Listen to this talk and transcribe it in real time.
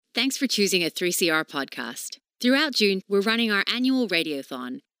Thanks for choosing a 3CR podcast. Throughout June, we're running our annual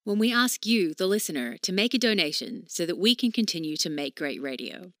Radiothon, when we ask you, the listener, to make a donation so that we can continue to make great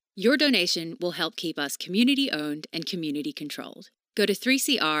radio. Your donation will help keep us community-owned and community-controlled. Go to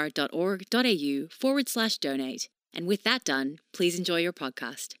 3cr.org.au/donate. And with that done, please enjoy your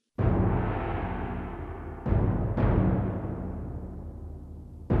podcast.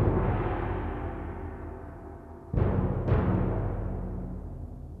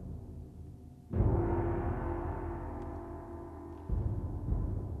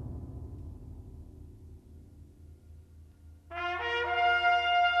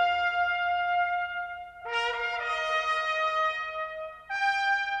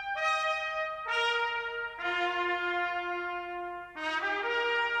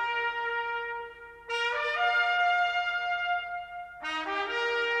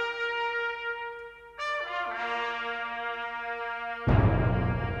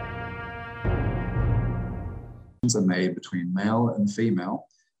 Are made between male and female,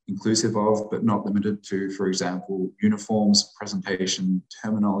 inclusive of but not limited to, for example, uniforms, presentation,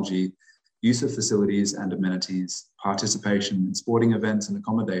 terminology, use of facilities and amenities, participation in sporting events and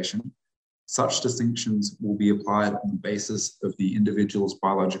accommodation. Such distinctions will be applied on the basis of the individual's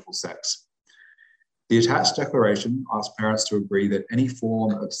biological sex. The attached declaration asks parents to agree that any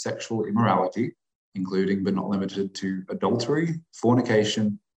form of sexual immorality, including but not limited to adultery,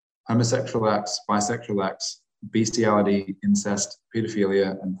 fornication, homosexual acts, bisexual acts, bestiality, incest,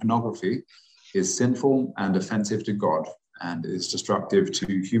 pedophilia, and pornography, is sinful and offensive to God and is destructive to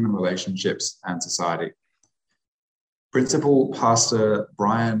human relationships and society. Principal Pastor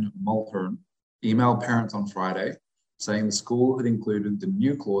Brian Mulhern emailed parents on Friday saying the school had included the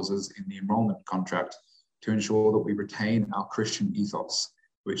new clauses in the enrollment contract to ensure that we retain our Christian ethos,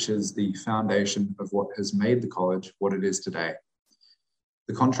 which is the foundation of what has made the college what it is today.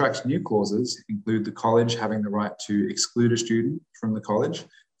 The contract's new clauses include the college having the right to exclude a student from the college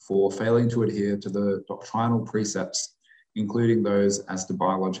for failing to adhere to the doctrinal precepts, including those as to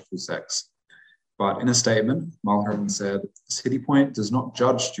biological sex. But in a statement, Mulhern said, City Point does not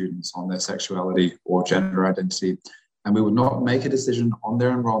judge students on their sexuality or gender identity, and we would not make a decision on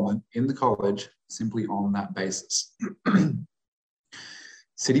their enrollment in the college simply on that basis.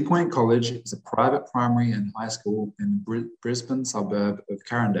 City Point College is a private primary and high school in the Brisbane suburb of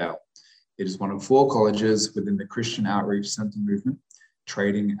Carindale. It is one of 4 colleges within the Christian Outreach Centre movement,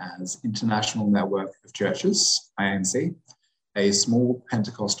 trading as International Network of Churches, INC, a small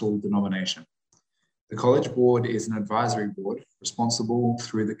Pentecostal denomination. The college board is an advisory board responsible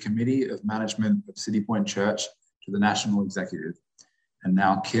through the Committee of Management of City Point Church to the National Executive. And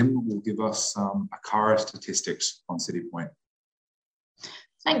now Kim will give us some ACARA statistics on City Point.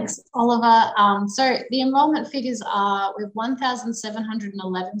 Thanks, Oliver. So the enrolment figures are with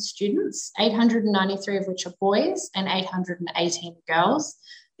 1,711 students, 893 of which are boys and 818 girls.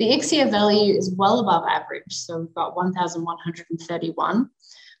 The ICSEA value is well above average, so we've got 1,131.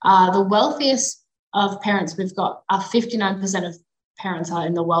 The wealthiest of parents we've got 59% of parents are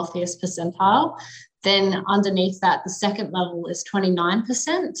in the wealthiest percentile. Then underneath that, the second level is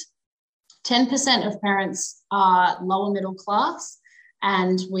 29%. 10% of parents are lower middle class,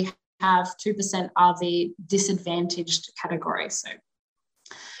 and we have 2% are the disadvantaged category. So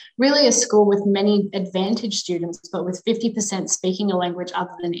really a school with many advantaged students, but with 50% speaking a language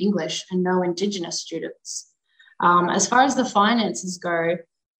other than English and no Indigenous students. As far as the finances go,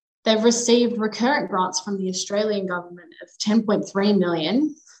 they've received recurrent grants from the Australian government of 10.3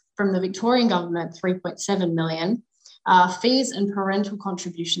 million, from the Victorian government 3.7 million. Fees and parental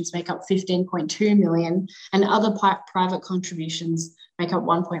contributions make up 15.2 million, and other private contributions make up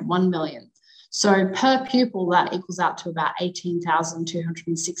 1.1 million. So per pupil, that equals out to about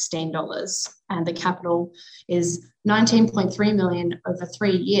 $18,216, and the capital is 19.3 million over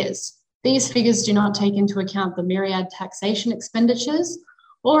 3 years. These figures do not take into account the myriad taxation expenditures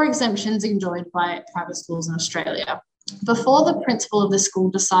or exemptions enjoyed by private schools in Australia. Before the principal of the school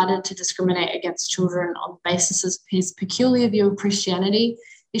decided to discriminate against children on the basis of his peculiar view of Christianity,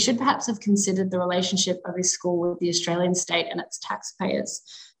 he should perhaps have considered the relationship of his school with the Australian state and its taxpayers.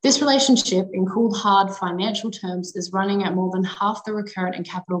 This relationship, in cold, hard financial terms, is running at more than half the recurrent and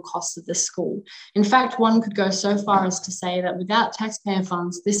capital costs of this school. In fact, one could go so far as to say that without taxpayer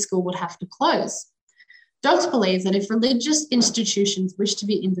funds, this school would have to close. Dogs believe that if religious institutions wish to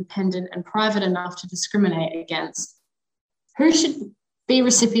be independent and private enough to discriminate against, who should be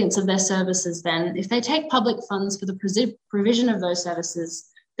recipients of their services then? If they take public funds for the provision of those services,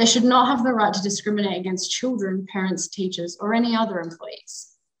 they should not have the right to discriminate against children, parents, teachers, or any other employees.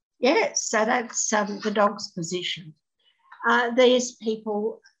 Yes, so that's the Dogs' position. These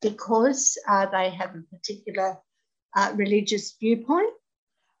people, because they have a particular religious viewpoint,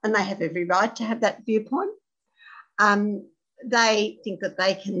 and they have every right to have that viewpoint, they think that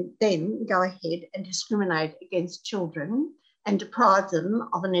they can then go ahead and discriminate against children and deprive them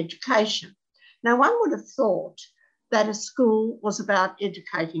of an education. Now, one would have thought that a school was about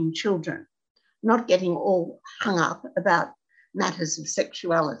educating children, not getting all hung up about matters of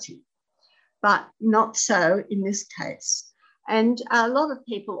sexuality, but not so in this case. And a lot of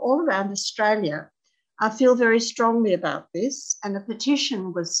people all around Australia feel very strongly about this, and a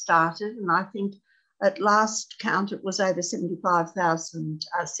petition was started, and I think at last count it was over 75,000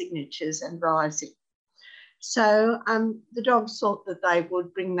 signatures and rising. So the Dogs thought that they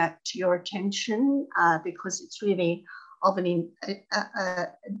would bring that to your attention because it's really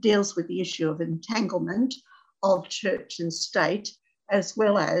deals with the issue of entanglement of church and state, as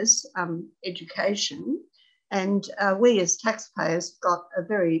well as education. And we as taxpayers got a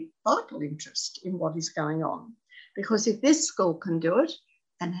very vital interest in what is going on, because if this school can do it,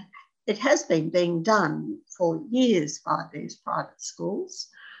 and it has been being done for years by these private schools,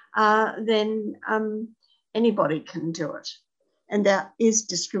 then anybody can do it. And there is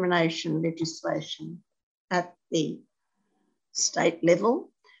discrimination legislation at the state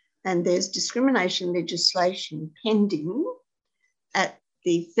level, and there's discrimination legislation pending at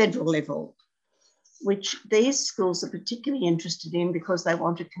the federal level, which these schools are particularly interested in because they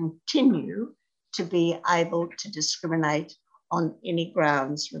want to continue to be able to discriminate on any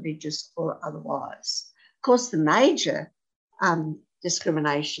grounds, religious or otherwise. Of course, the major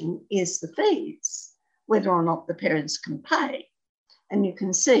discrimination is the fees, whether or not the parents can pay. And you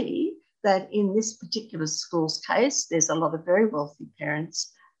can see that in this particular school's case, there's a lot of very wealthy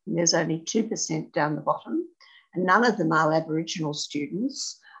parents, and there's only 2% down the bottom, and none of them are Aboriginal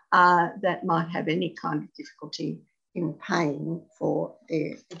students that might have any kind of difficulty in paying for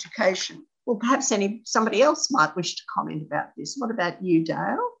their education. Well, perhaps somebody else might wish to comment about this. What about you,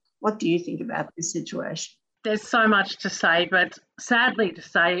 Dale? What do you think about this situation? There's so much to say, but sadly to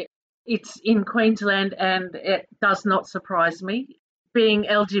say, it's in Queensland and it does not surprise me. Being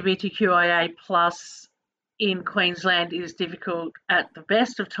LGBTQIA+ in Queensland is difficult at the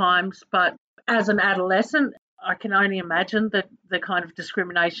best of times, but as an adolescent, I can only imagine the kind of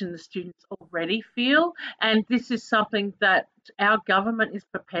discrimination the students already feel. And this is something that our government is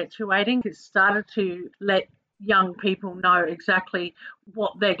perpetuating. It's started to let young people know exactly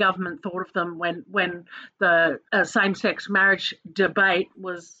what their government thought of them when the same-sex marriage debate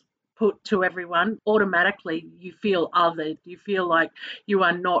was put to everyone. Automatically, you feel othered. You feel like you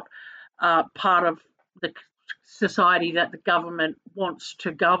are not part of the society that the government wants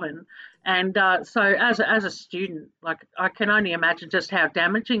to govern. And so as a student, like, I can only imagine just how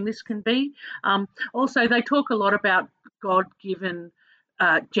damaging this can be. Also, they talk a lot about God-given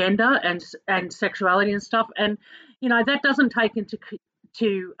gender and sexuality and stuff. And, you know, that doesn't take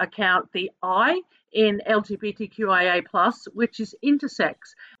into account the I in LGBTQIA+, which is intersex.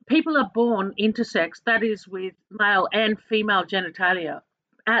 People are born intersex, that is with male and female genitalia.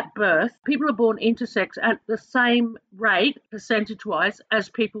 At birth, people are born intersex at the same rate, percentage-wise, as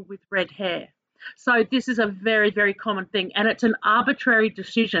people with red hair. So this is a very, very common thing, and it's an arbitrary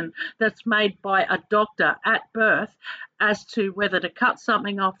decision that's made by a doctor at birth as to whether to cut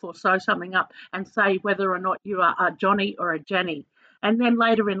something off or sew something up and say whether or not you are a Johnny or a Jenny. And then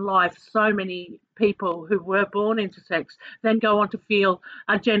later in life, so many people who were born intersex then go on to feel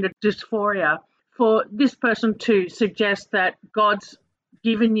a gender dysphoria. For this person to suggest that God's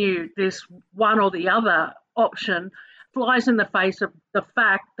given you this one or the other option flies in the face of the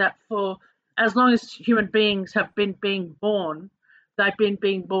fact that for as long as human beings have been being born, they've been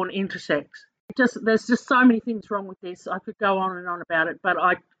being born intersex. There's just so many things wrong with this. I could go on and on about it, but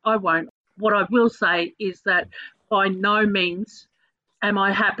I won't. What I will say is that by no means am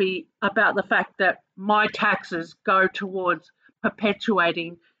I happy about the fact that my taxes go towards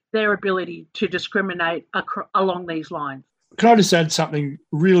perpetuating their ability to discriminate along these lines. Can I just add something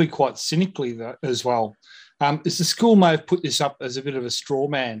really quite cynically as well? Is the school may have put this up as a bit of a straw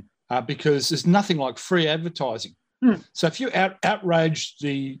man because there's nothing like free advertising. So if you outrage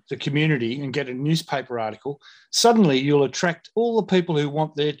the community and get a newspaper article, suddenly you'll attract all the people who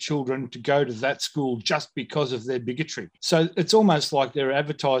want their children to go to that school just because of their bigotry. So it's almost like they're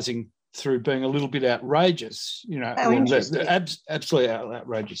advertising through being a little bit outrageous, you know. Absolutely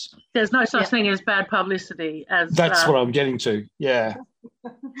outrageous. There's no such thing as bad publicity. That's what I'm getting to, yeah.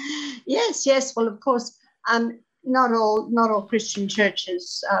 Yes. Well, of course, not all Christian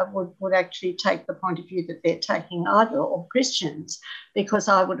churches would actually take the point of view that they're taking either, or Christians, because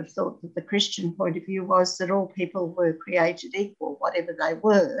I would have thought that the Christian point of view was that all people were created equal, whatever they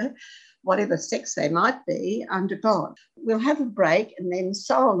were, whatever sex they might be, under God. We'll have a break, and then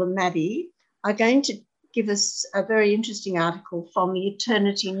Sorrel and Maddie are going to give us a very interesting article from the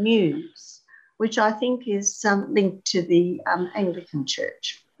Eternity News, which I think is linked to the Anglican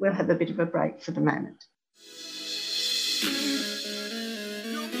Church. We'll have a bit of a break for the moment.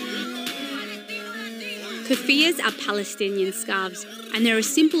 Keffiyehs are Palestinian scarves, and they're a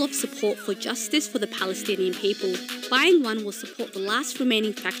symbol of support for justice for the Palestinian people. Buying one will support the last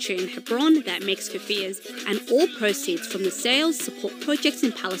remaining factory in Hebron that makes keffiyehs, and all proceeds from the sales support projects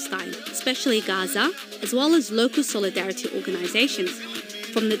in Palestine, especially Gaza, as well as local solidarity organisations.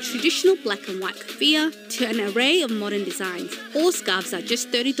 From the traditional black and white keffiyeh to an array of modern designs, all scarves are just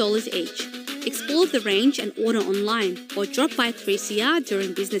 $30 each. Explore the range and order online, or drop by 3CR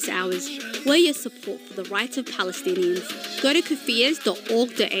during business hours. We're your support for the rights of Palestinians. Go to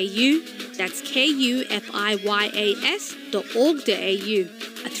keffiyehs.org.au, that's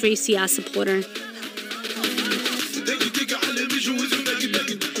KUFIYAS.org.au, a 3CR supporter.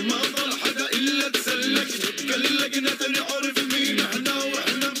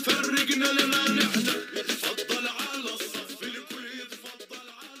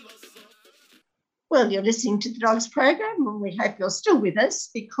 Well, you're listening to the Dogs program, and we hope you're still with us,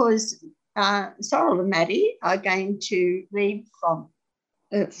 because Sorrel and Maddie are going to read from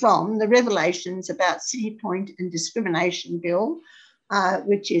the revelations about City Point and Discrimination Bill,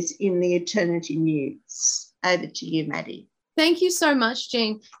 which is in the Eternity News. Over to you, Maddie. Thank you so much,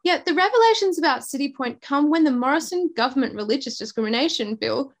 Jean. Yeah, the revelations about City Point come when the Morrison government religious discrimination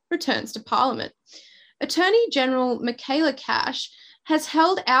bill returns to Parliament. Attorney General Michaela Cash has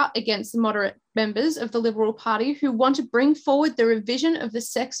held out against the moderate members of the Liberal Party who want to bring forward the revision of the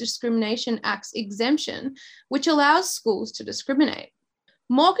Sex Discrimination Act's exemption, which allows schools to discriminate.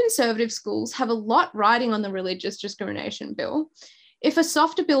 More conservative schools have a lot riding on the religious discrimination bill. If a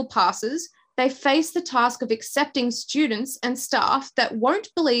softer bill passes, they face the task of accepting students and staff that won't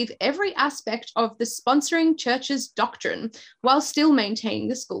believe every aspect of the sponsoring church's doctrine while still maintaining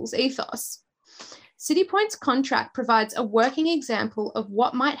the school's ethos. City Point's contract provides a working example of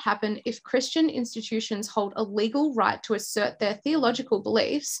what might happen if Christian institutions hold a legal right to assert their theological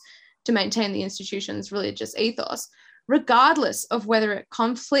beliefs to maintain the institution's religious ethos, regardless of whether it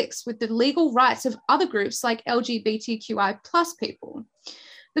conflicts with the legal rights of other groups like LGBTQI+ people.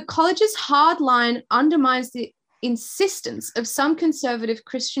 The college's hard line undermines the insistence of some conservative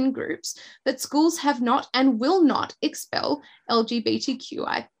Christian groups that schools have not and will not expel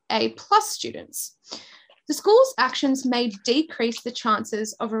LGBTQIA+ students. The school's actions may decrease the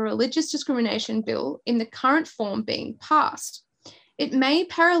chances of a religious discrimination bill in the current form being passed. It may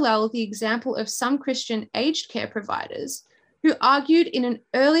parallel the example of some Christian aged care providers who argued in an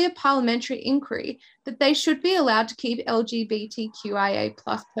earlier parliamentary inquiry that they should be allowed to keep LGBTQIA+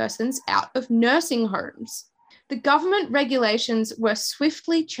 persons out of nursing homes. The government regulations were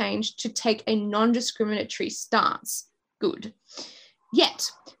swiftly changed to take a non-discriminatory stance. Good.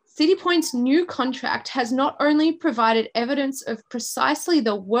 Yet, City Point's new contract has not only provided evidence of precisely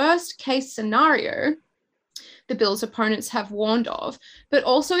the worst case scenario the bill's opponents have warned of, but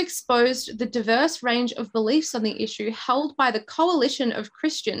also exposed the diverse range of beliefs on the issue held by the coalition of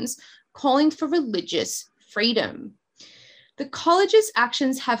Christians calling for religious freedom. The college's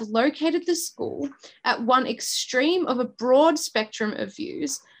actions have located the school at one extreme of a broad spectrum of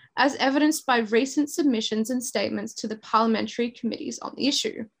views, as evidenced by recent submissions and statements to the parliamentary committees on the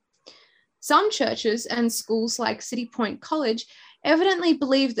issue. Some churches and schools like City Point College evidently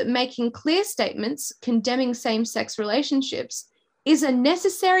believe that making clear statements condemning same-sex relationships is a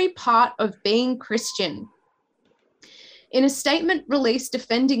necessary part of being Christian. In a statement released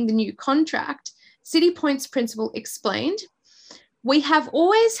defending the new contract, City Point's principal explained, "We have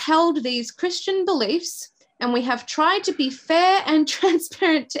always held these Christian beliefs, and we have tried to be fair and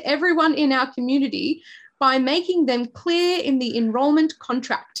transparent to everyone in our community by making them clear in the enrollment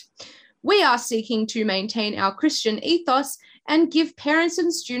contract. We are seeking to maintain our Christian ethos and give parents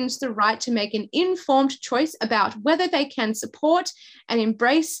and students the right to make an informed choice about whether they can support and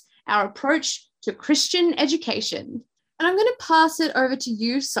embrace our approach to Christian education." And I'm going to pass it over to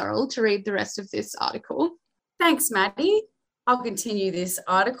you, Sorrel, to read the rest of this article. Thanks, Maddie. I'll continue this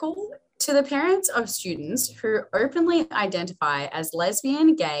article. To the parents of students who openly identify as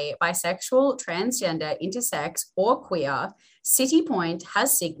lesbian, gay, bisexual, transgender, intersex, or queer, City Point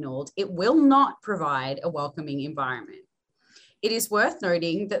has signalled it will not provide a welcoming environment. It is worth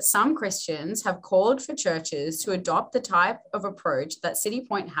noting that some Christians have called for churches to adopt the type of approach that City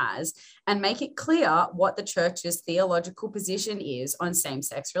Point has and make it clear what the church's theological position is on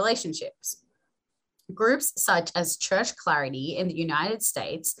same-sex relationships. Groups such as Church Clarity in the United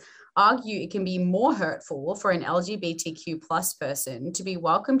States argue it can be more hurtful for an LGBTQ plus person to be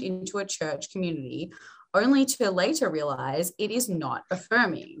welcomed into a church community only to later realize it is not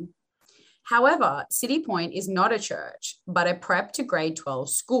affirming. However, City Point is not a church, but a prep to grade 12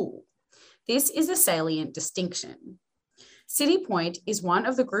 school. This is a salient distinction. City Point is one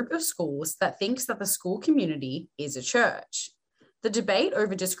of the group of schools that thinks that the school community is a church. The debate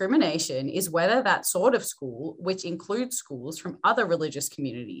over discrimination is whether that sort of school, which includes schools from other religious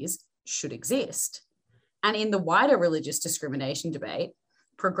communities, should exist. And in the wider religious discrimination debate,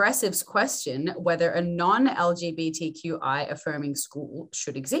 progressives question whether a non-LGBTQI affirming school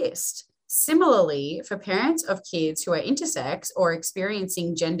should exist. Similarly, for parents of kids who are intersex or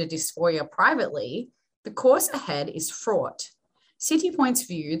experiencing gender dysphoria privately, the course ahead is fraught. City Point's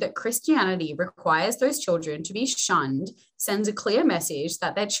view that Christianity requires those children to be shunned sends a clear message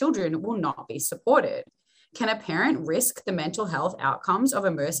that their children will not be supported. Can a parent risk the mental health outcomes of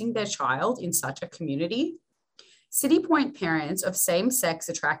immersing their child in such a community? City Point parents of same-sex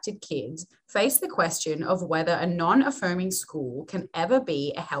attracted kids face the question of whether a non-affirming school can ever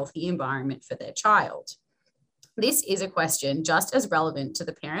be a healthy environment for their child. This is a question just as relevant to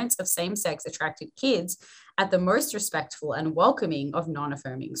the parents of same-sex attracted kids at the most respectful and welcoming of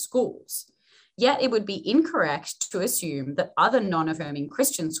non-affirming schools. Yet it would be incorrect to assume that other non-affirming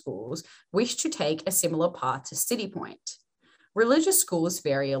Christian schools wish to take a similar path to City Point. Religious schools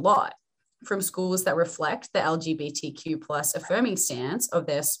vary a lot, from schools that reflect the LGBTQ plus affirming stance of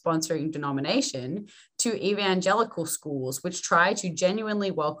their sponsoring denomination to evangelical schools, which try to genuinely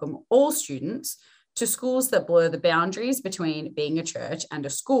welcome all students, to schools that blur the boundaries between being a church and a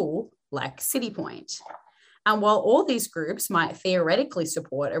school, like City Point. And while all these groups might theoretically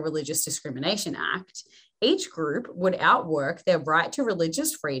support a Religious Discrimination Act, each group would outwork their right to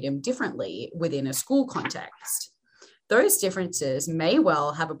religious freedom differently within a school context. Those differences may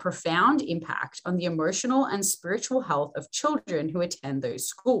well have a profound impact on the emotional and spiritual health of children who attend those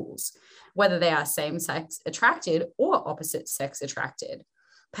schools, whether they are same-sex attracted or opposite-sex attracted.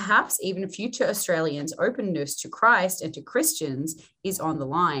 Perhaps even future Australians' openness to Christ and to Christians is on the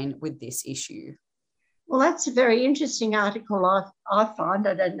line with this issue. Well, that's a very interesting article I find.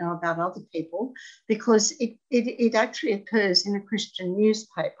 I don't know about other people, because it actually occurs in a Christian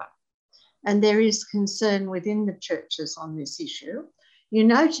newspaper. And there is concern within the churches on this issue. You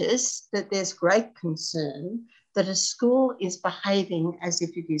notice that there's great concern that a school is behaving as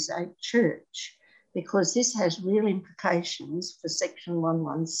if it is a church, because this has real implications for Section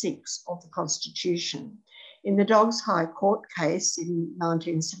 116 of the Constitution. In the Dogs High Court case in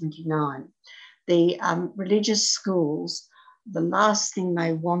 1979, the religious schools, the last thing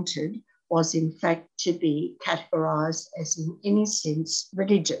they wanted was in fact to be categorised as in any sense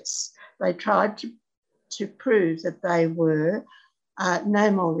religious. They tried to prove that they were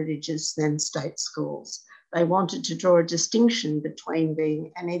no more religious than state schools. They wanted to draw a distinction between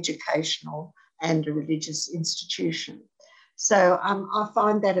being an educational and a religious institution. So I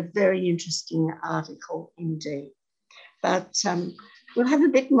find that a very interesting article indeed. But we'll have a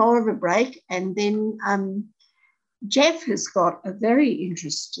bit more of a break, and then Jeff has got a very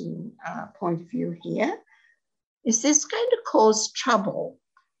interesting point of view here. Is this going to cause trouble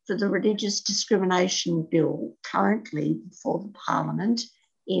for the Religious Discrimination Bill currently before the Parliament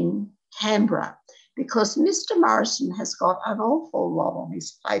in Canberra? Because Mr Morrison has got an awful lot on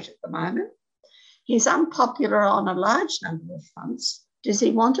his plate at the moment. He's unpopular on a large number of fronts. Does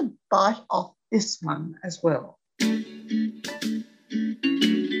he want to bite off this one as well?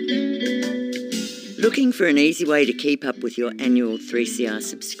 Looking for an easy way to keep up with your annual 3CR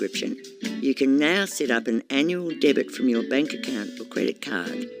subscription? You can now set up an annual debit from your bank account or credit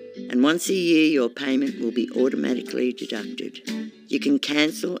card, and once a year your payment will be automatically deducted. You can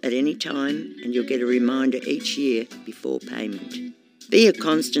cancel at any time and you'll get a reminder each year before payment. Be a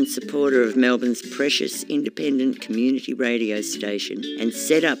constant supporter of Melbourne's precious independent community radio station and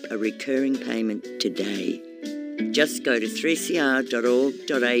set up a recurring payment today. Just go to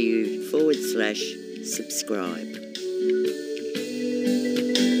 3cr.org.au/subscribe.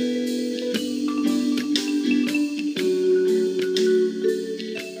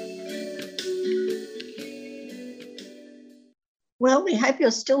 Well, we hope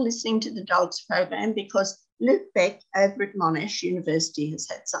you're still listening to the Dogs program, because Luke Beck over at Monash University has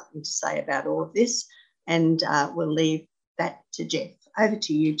had something to say about all of this, and we'll leave that to Jeff. Over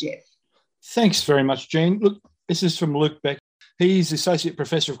to you, Jeff. Thanks very much, Jean. Look, this is from Luke Beck, He's Associate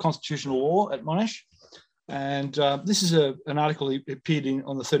Professor of Constitutional Law at Monash. And this is an article he appeared in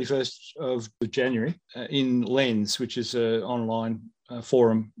on the 31st of January in Lens, which is an online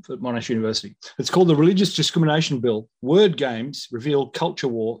forum at Monash University. It's called The Religious Discrimination Bill. Word games reveal culture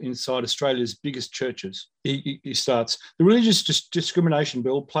war inside Australia's biggest churches. He starts, the Religious Discrimination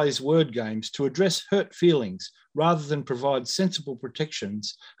Bill plays word games to address hurt feelings rather than provide sensible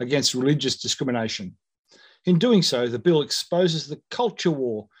protections against religious discrimination. In doing so, the bill exposes the culture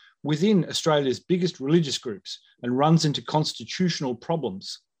war within Australia's biggest religious groups and runs into constitutional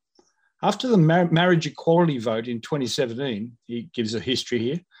problems. After the marriage equality vote in 2017, he gives a history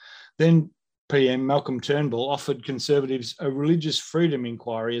here, then PM Malcolm Turnbull offered Conservatives a religious freedom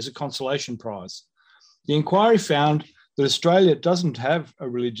inquiry as a consolation prize. The inquiry found that Australia doesn't have a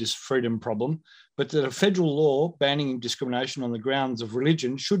religious freedom problem, but that a federal law banning discrimination on the grounds of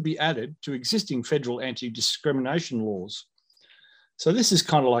religion should be added to existing federal anti-discrimination laws. So this is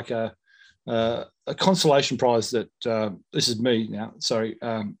kind of like a consolation prize that, this is me now, sorry,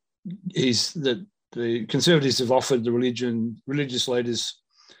 is that the Conservatives have offered the religious leaders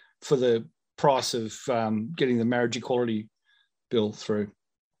for the price of getting the marriage equality bill through.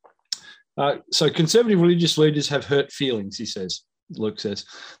 So Conservative religious leaders have hurt feelings, he says, Luke says.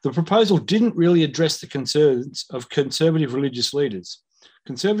 The proposal didn't really address the concerns of Conservative religious leaders.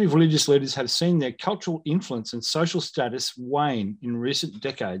 Conservative religious leaders have seen their cultural influence and social status wane in recent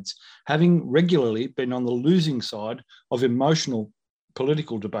decades, having regularly been on the losing side of emotional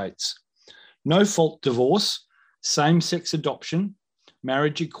political debates. No-fault divorce, same-sex adoption,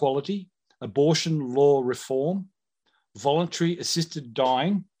 marriage equality, abortion law reform, voluntary assisted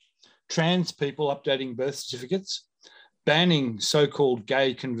dying, trans people updating birth certificates, banning so-called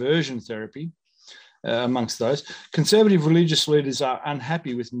gay conversion therapy, amongst those. Conservative religious leaders are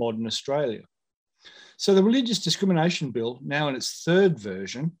unhappy with modern Australia. So the Religious Discrimination Bill, now in its third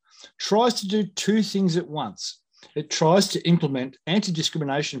version, tries to do two things at once. It tries to implement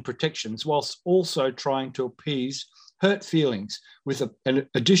anti-discrimination protections whilst also trying to appease hurt feelings with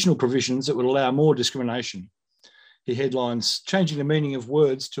additional provisions that would allow more discrimination. He headlines, changing the meaning of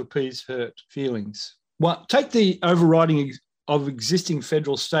words to appease hurt feelings. Well, take the overriding of existing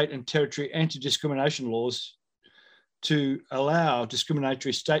federal, state and territory anti-discrimination laws to allow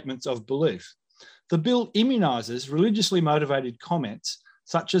discriminatory statements of belief. The bill immunises religiously motivated comments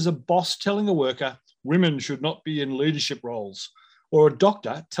such as a boss telling a worker women should not be in leadership roles, or a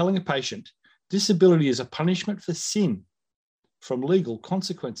doctor telling a patient disability is a punishment for sin from legal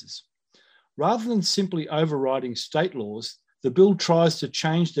consequences. Rather than simply overriding state laws, the bill tries to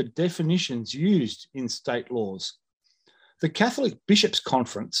change the definitions used in state laws. The Catholic Bishops'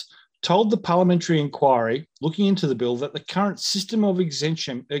 Conference told the parliamentary inquiry looking into the bill that the current system of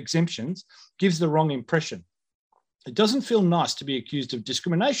exemptions gives the wrong impression. It doesn't feel nice to be accused of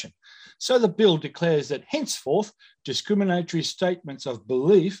discrimination, so the bill declares that henceforth discriminatory statements of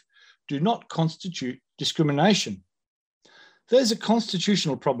belief do not constitute discrimination. There's a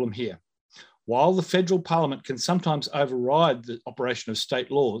constitutional problem here. While the federal parliament can sometimes override the operation of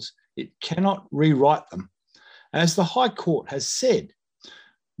state laws, it cannot rewrite them. As the High Court has said,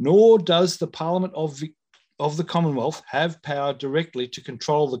 nor does the Parliament of the Commonwealth have power directly to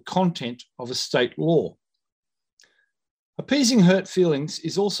control the content of a state law. Appeasing hurt feelings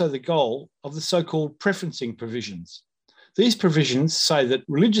is also the goal of the so-called preferencing provisions. These provisions say that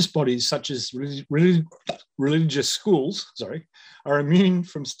religious bodies such as religious schools are immune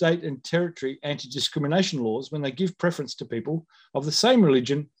from state and territory anti-discrimination laws when they give preference to people of the same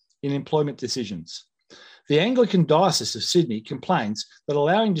religion in employment decisions. The Anglican Diocese of Sydney complains that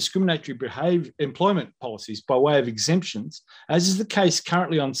allowing discriminatory employment policies by way of exemptions, as is the case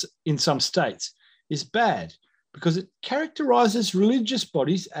currently in some states, is bad because it characterises religious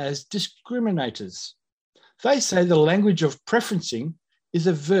bodies as discriminators. They say the language of preferencing is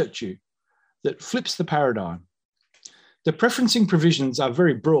a virtue that flips the paradigm. The preferencing provisions are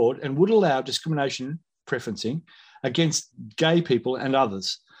very broad and would allow discrimination preferencing against gay people and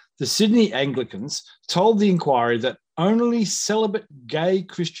others. The Sydney Anglicans told the inquiry that only celibate gay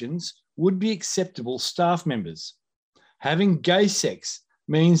Christians would be acceptable staff members. Having gay sex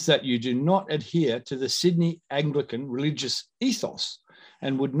means that you do not adhere to the Sydney Anglican religious ethos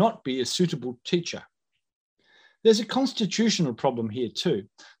and would not be a suitable teacher. There's a constitutional problem here too.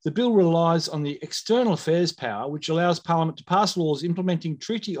 The bill relies on the external affairs power, which allows Parliament to pass laws implementing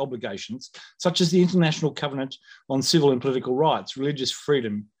treaty obligations, such as the International Covenant on Civil and Political Rights, religious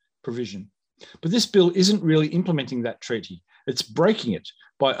freedom provision. But this bill isn't really implementing that treaty. It's breaking it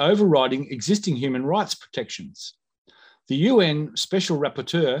by overriding existing human rights protections. The UN Special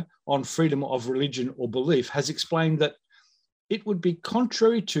Rapporteur on Freedom of Religion or Belief has explained that it would be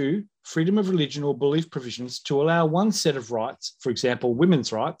contrary to freedom of religion or belief provisions to allow one set of rights, for example,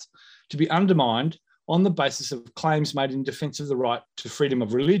 women's rights, to be undermined on the basis of claims made in defence of the right to freedom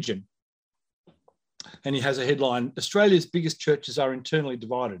of religion. And he has a headline, Australia's biggest churches are internally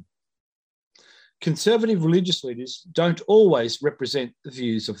divided. Conservative religious leaders don't always represent the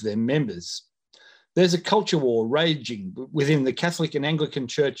views of their members. There's a culture war raging within the Catholic and Anglican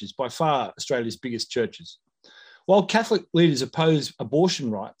churches, by far Australia's biggest churches. While Catholic leaders oppose abortion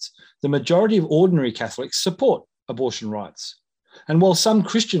rights, the majority of ordinary Catholics support abortion rights. And while some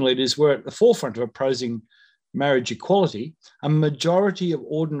Christian leaders were at the forefront of opposing marriage equality, a majority of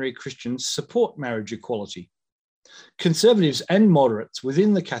ordinary Christians support marriage equality. Conservatives and moderates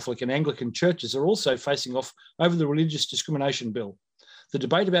within the Catholic and Anglican churches are also facing off over the Religious Discrimination Bill. The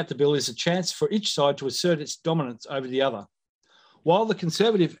debate about the bill is a chance for each side to assert its dominance over the other. While the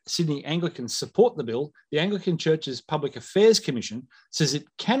conservative Sydney Anglicans support the bill, the Anglican Church's Public Affairs Commission says it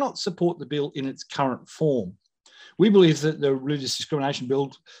cannot support the bill in its current form. We believe that the Religious Discrimination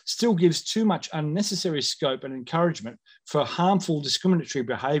Bill still gives too much unnecessary scope and encouragement for harmful discriminatory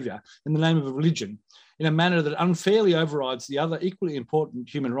behaviour in the name of a religion in a manner that unfairly overrides the other equally important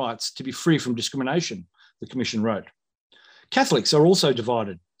human rights to be free from discrimination, the Commission wrote. Catholics are also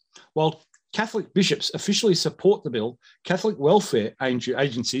divided. While Catholic bishops officially support the bill, Catholic welfare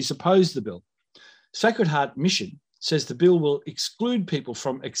agencies oppose the bill. Sacred Heart Mission says the bill will exclude people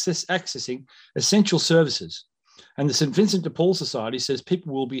from accessing essential services. And the St Vincent de Paul Society says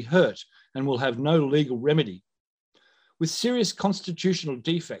people will be hurt and will have no legal remedy. With serious constitutional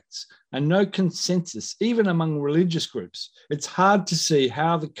defects and no consensus, even among religious groups, it's hard to see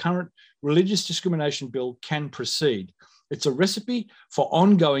how the current Religious Discrimination Bill can proceed. It's a recipe for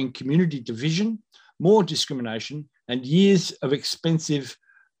ongoing community division, more discrimination, and years of expensive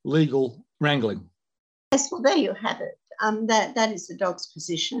legal wrangling. Yes, well, there you have it. That is the Dog's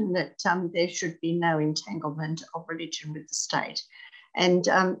position, that there should be no entanglement of religion with the state. And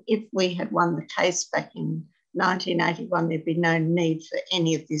if we had won the case back in 1981, there'd be no need for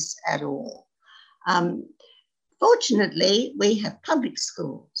any of this at all. Fortunately, we have public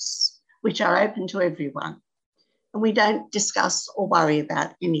schools, which are open to everyone. And we don't discuss or worry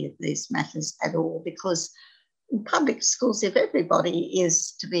about any of these matters at all, because in public schools, if everybody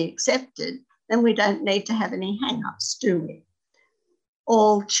is to be accepted, then we don't need to have any hang-ups, do we?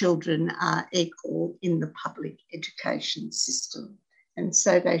 All children are equal in the public education system, and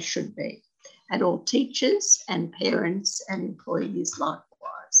so they should be. And all teachers and parents and employees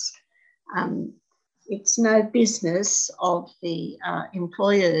likewise. It's no business of the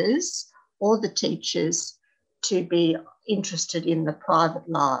employers or the teachers to be interested in the private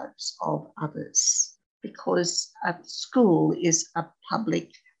lives of others, because a school is a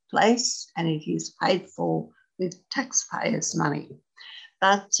public place and it is paid for with taxpayers' money.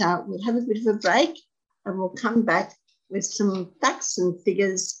 But we'll have a bit of a break and we'll come back with some facts and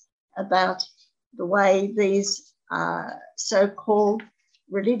figures about the way these so-called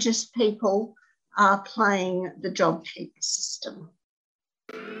religious people are playing the JobKeeper system.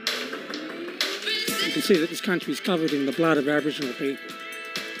 You can see that this country is covered in the blood of Aboriginal people,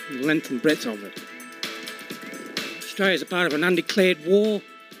 the length and breadth of it. Australia is a part of an undeclared war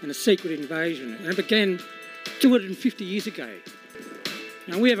and a secret invasion, and it began 250 years ago.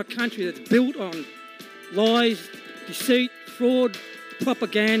 Now, we have a country that's built on lies, deceit, fraud,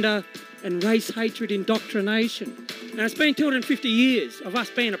 propaganda, and race hatred indoctrination. Now, it's been 250 years of us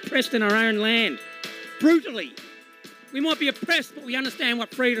being oppressed in our own land, brutally. We might be oppressed, but we understand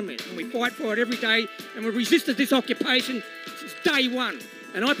what freedom is, and we fight for it every day, and we've resisted this occupation since day one.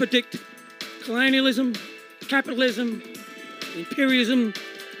 And I predict colonialism, capitalism, imperialism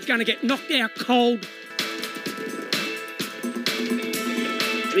is going to get knocked out cold.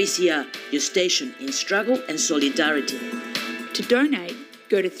 3CR, your station in struggle and solidarity. To donate,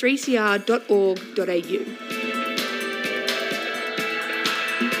 go to 3cr.org.au.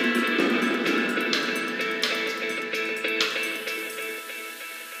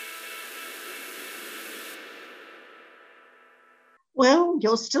 Well,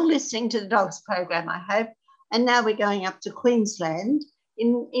 you're still listening to the Dogs program, I hope. And now we're going up to Queensland.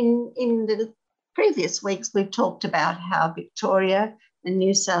 In the previous weeks, we've talked about how Victoria and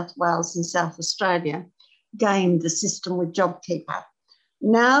New South Wales and South Australia gamed the system with JobKeeper.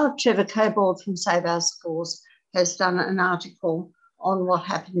 Now, Trevor Cobold from Save Our Schools has done an article on what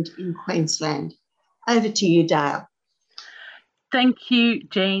happened in Queensland. Over to you, Dale. Thank you,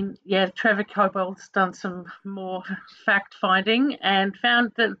 Jean. Yeah, Trevor Cobold's done some more fact-finding and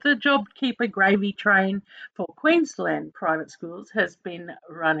found that the JobKeeper gravy train for Queensland private schools has been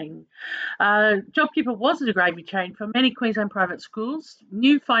running. JobKeeper was a gravy train for many Queensland private schools.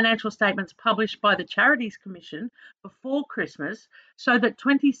 New financial statements published by the Charities Commission before Christmas show that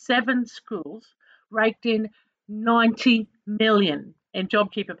 27 schools raked in $90 million in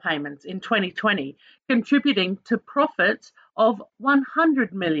JobKeeper payments in 2020, contributing to profits of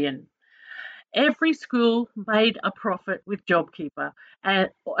 $100 million. Every school made a profit with JobKeeper,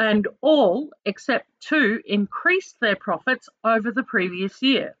 and all except 2 increased their profits over the previous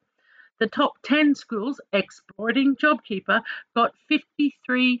year. The top 10 schools exploiting JobKeeper got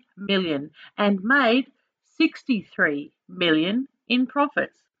 $53 million and made $63 million in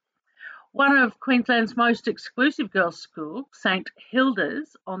profits. One of Queensland's most exclusive girls' schools, St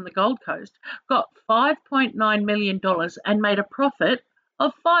Hilda's on the Gold Coast, got $5.9 million and made a profit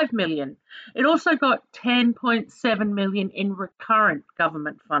of $5 million. It also got $10.7 million in recurrent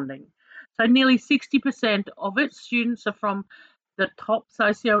government funding. So nearly 60% of its students are from the top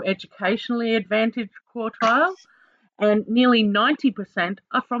socio-educationally advantaged quartile, and nearly 90%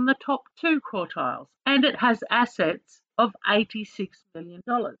 are from the top 2 quartiles, and it has assets of $86 million.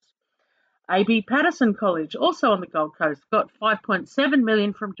 AB Patterson College, also on the Gold Coast, got $5.7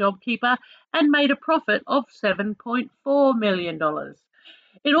 million from JobKeeper and made a profit of $7.4 million.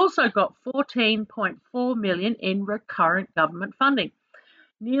 It also got $14.4 million in recurrent government funding.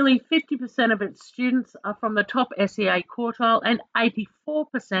 Nearly 50% of its students are from the top SEA quartile and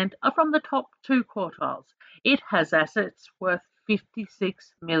 84% are from the top 2 quartiles. It has assets worth $56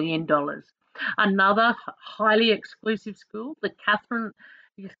 million. Another highly exclusive school, the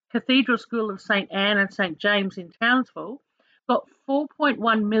Cathedral School of St Anne and St James in Townsville, got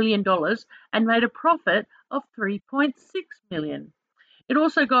 $4.1 million and made a profit of $3.6 million. It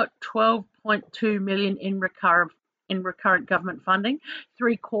also got $12.2 million in recurrent government funding.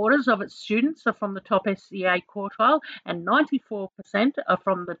 3/4 of its students are from the top SEA quartile and 94% are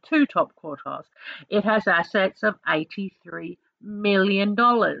from the 2 top quartiles. It has assets of $83 million.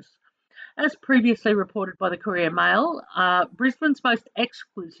 As previously reported by the Courier Mail, Brisbane's most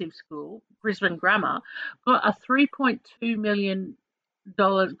exclusive school, Brisbane Grammar, got $3.2 million in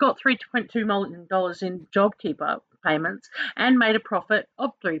JobKeeper payments and made a profit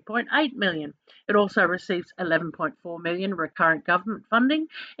of $3.8 million. It also receives $11.4 million recurrent government funding,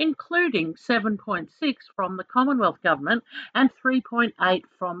 including $7.6 from the Commonwealth Government and $3.8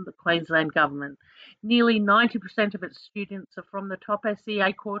 from the Queensland Government. Nearly 90% of its students are from the top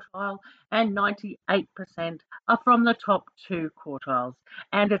SEA quartile and 98% are from the top 2 quartiles,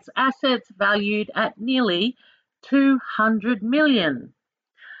 and its assets valued at nearly $200 million.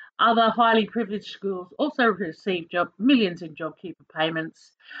 Other highly privileged schools also receive millions in JobKeeper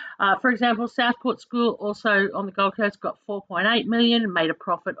payments. For example, Southport School, also on the Gold Coast, got $4.8 million and made a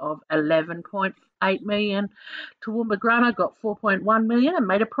profit of $11.8 million. Toowoomba Grammar got $4.1 million and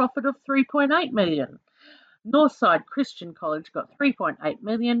made a profit of $3.8 million. Northside Christian College got $3.8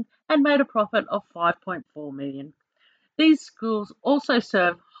 million and made a profit of $5.4 million. These schools also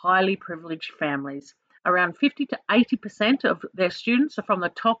serve highly privileged families. Around 50 to 80% of their students are from the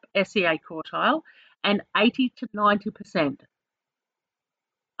top SEA quartile, and 80 to 90%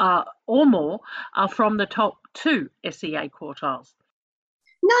 or more are from the top 2 SEA quartiles.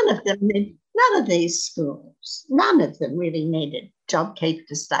 None of these schools, none of them really needed JobKeeper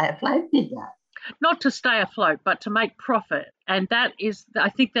to stay afloat, did they? Not to stay afloat, but to make profit. And that is, I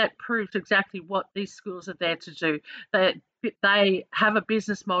think that proves exactly what these schools are there to do. They have a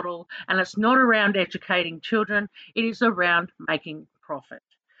business model, and it's not around educating children, it is around making profit.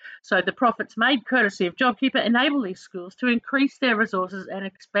 So the profits made courtesy of JobKeeper enable these schools to increase their resources and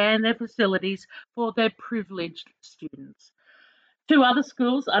expand their facilities for their privileged students. 2 other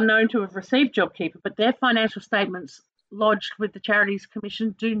schools are known to have received JobKeeper, but their financial statements lodged with the Charities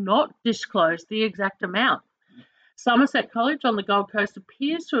Commission do not disclose the exact amount. Somerset College on the Gold Coast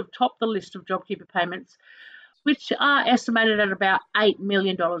appears to have topped the list of JobKeeper payments, which are estimated at about $8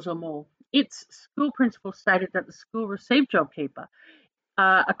 million or more. Its school principal stated that the school received JobKeeper.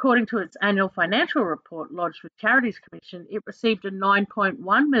 According to its annual financial report lodged with Charities Commission, it received a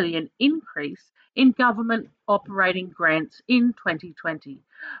 $9.1 million increase in government operating grants in 2020,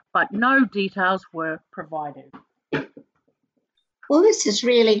 but no details were provided. Well, this is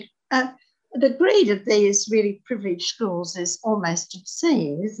really, the greed of these really privileged schools is almost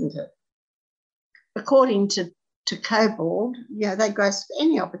obscene, isn't it? According to Cobold, they grasp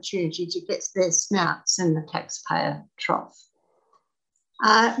any opportunity to get their snouts in the taxpayer trough.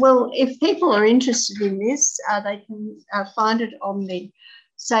 Well, if people are interested in this, they can find it on the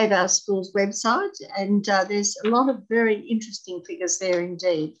Save Our Schools website, and there's a lot of very interesting figures there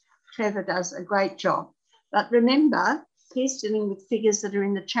indeed. Trevor does a great job. But remember, he's dealing with figures that are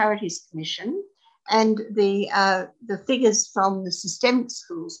in the Charities Commission, and the figures from the systemic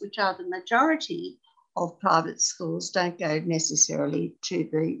schools, which are the majority of private schools, don't go necessarily to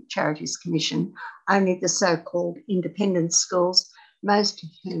the Charities Commission, only the so-called independent schools, most of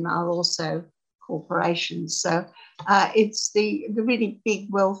whom are also corporations. So it's the really big,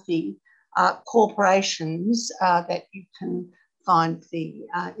 wealthy corporations that you can find the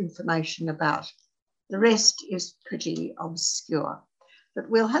information about. The rest is pretty obscure. But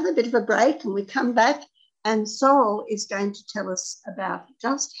we'll have a bit of a break and we come back, and Sorrel is going to tell us about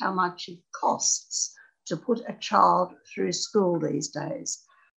just how much it costs to put a child through school these days.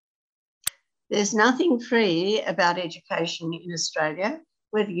 There's nothing free about education in Australia,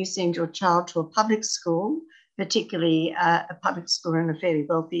 whether you send your child to a public school, particularly a public school in a fairly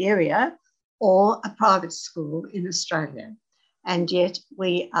wealthy area, or a private school in Australia. And yet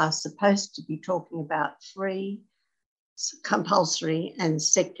we are supposed to be talking about free, compulsory and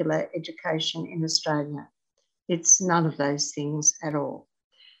secular education in Australia. It's none of those things at all.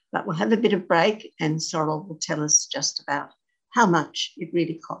 But we'll have a bit of break and Sorrel will tell us just about how much it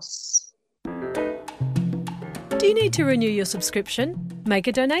really costs. Do you need to renew your subscription? Make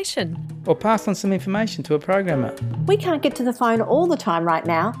a donation. Or pass on some information to a programmer. We can't get to the phone all the time right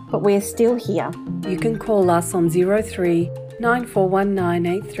now, but we're still here. You can call us on 03 9419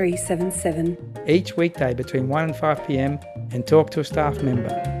 8377 each weekday between 1 and 5 p.m. and talk to a staff member.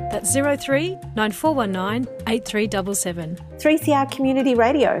 That's 03 9419 8377. 3CR Community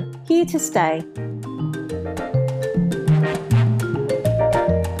Radio, here to stay.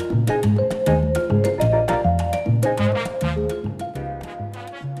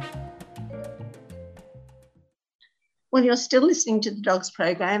 Well, you're still listening to the Dogs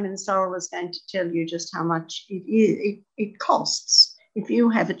program, and Sorrel is going to tell you just how much it costs if you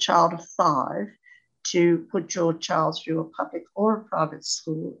have a child of 5 to put your child through a public or a private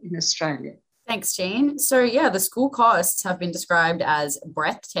school in Australia. Thanks, Jean. So, the school costs have been described as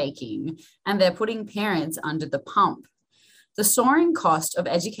breathtaking, and they're putting parents under the pump. The soaring cost of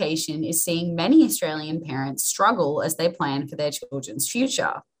education is seeing many Australian parents struggle as they plan for their children's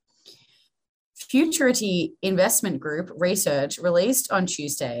future. Futurity Investment Group research released on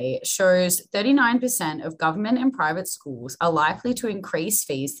Tuesday shows 39% of government and private schools are likely to increase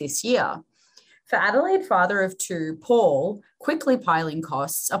fees this year. For Adelaide father of 2, Paul, quickly piling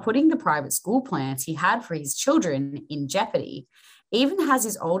costs are putting the private school plans he had for his children in jeopardy, even as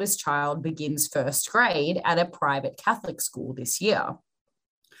his oldest child begins first grade at a private Catholic school this year.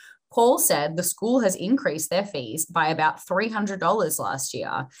 Paul said the school has increased their fees by about $300 last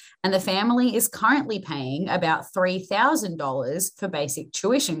year, and the family is currently paying about $3,000 for basic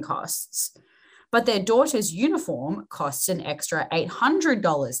tuition costs. But their daughter's uniform costs an extra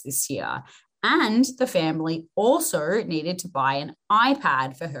 $800 this year, and the family also needed to buy an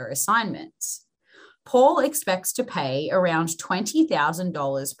iPad for her assignments. Paul expects to pay around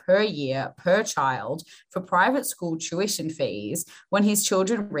 $20,000 per year per child for private school tuition fees when his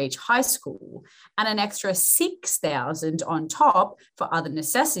children reach high school, and an extra $6,000 on top for other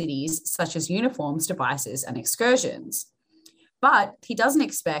necessities such as uniforms, devices, and excursions. But he doesn't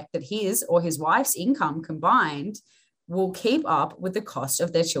expect that his or his wife's income combined will keep up with the cost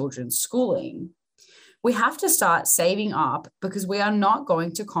of their children's schooling. We have to start saving up because we are not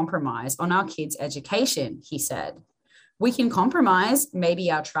going to compromise on our kids' education, he said. We can compromise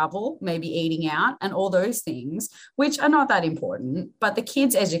maybe our travel, maybe eating out and all those things, which are not that important, but the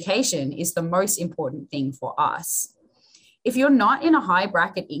kids' education is the most important thing for us. If you're not in a high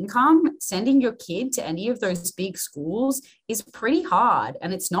bracket income, sending your kid to any of those big schools is pretty hard,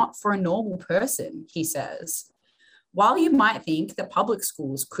 and it's not for a normal person, he says. While you might think that public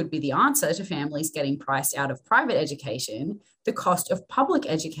schools could be the answer to families getting priced out of private education, the cost of public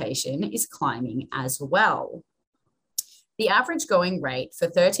education is climbing as well. The average going rate for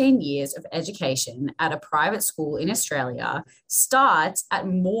 13 years of education at a private school in Australia starts at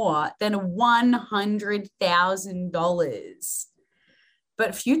more than $100,000.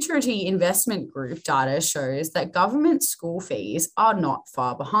 But Futurity Investment Group data shows that government school fees are not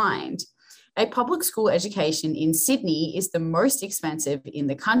far behind. A public school education in Sydney is the most expensive in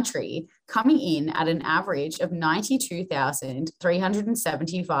the country, coming in at an average of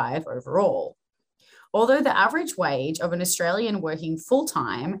 $92,375 overall. Although the average wage of an Australian working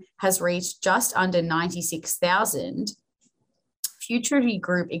full-time has reached just under $96,000, Futurity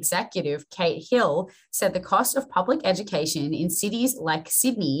Group executive Kate Hill said the cost of public education in cities like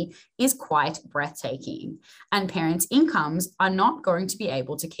Sydney is quite breathtaking, and parents' incomes are not going to be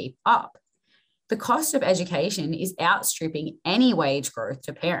able to keep up. The cost of education is outstripping any wage growth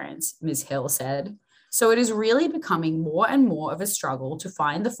to parents, Ms. Hill said. So it is really becoming more and more of a struggle to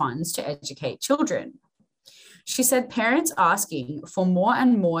find the funds to educate children. She said parents asking for more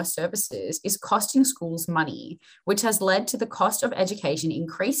and more services is costing schools money, which has led to the cost of education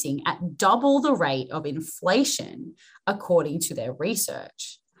increasing at double the rate of inflation, according to their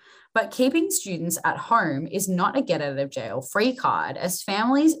research. But keeping students at home is not a get-out-of-jail-free card, as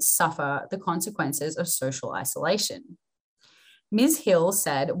families suffer the consequences of social isolation. Ms. Hill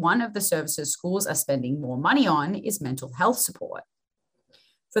said one of the services schools are spending more money on is mental health support.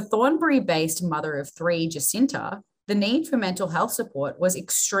 For Thornbury-based mother of three, Jacinta, the need for mental health support was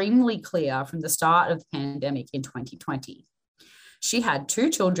extremely clear from the start of the pandemic in 2020. She had 2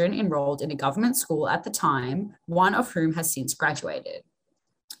 children enrolled in a government school at the time, one of whom has since graduated.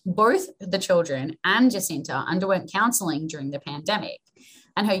 Both the children and Jacinta underwent counselling during the pandemic,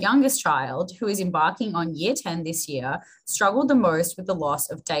 and her youngest child, who is embarking on year 10 this year, struggled the most with the loss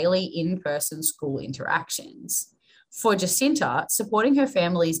of daily in-person school interactions. For Jacinta, supporting her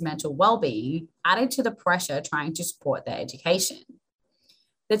family's mental well-being added to the pressure trying to support their education.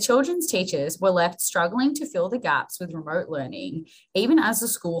 The children's teachers were left struggling to fill the gaps with remote learning, even as the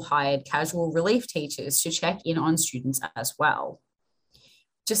school hired casual relief teachers to check in on students as well.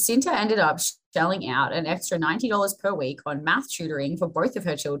 Jacinta ended up shelling out an extra $90 per week on math tutoring for both of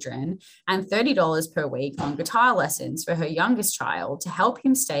her children and $30 per week on guitar lessons for her youngest child to help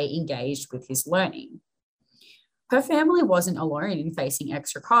him stay engaged with his learning. Her family wasn't alone in facing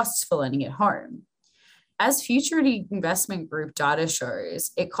extra costs for learning at home. As Futurity Investment Group data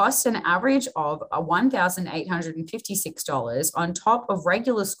shows, it costs an average of $1,856 on top of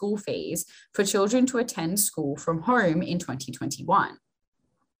regular school fees for children to attend school from home in 2021.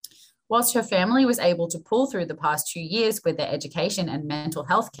 Whilst her family was able to pull through the past 2 years with their education and mental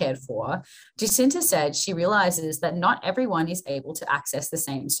health cared for, Jacinta said she realizes that not everyone is able to access the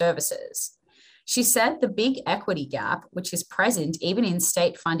same services. She said the big equity gap, which is present even in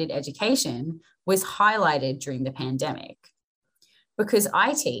state-funded education, was highlighted during the pandemic. Because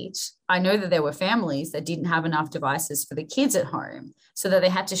I teach, I know that there were families that didn't have enough devices for the kids at home, so that they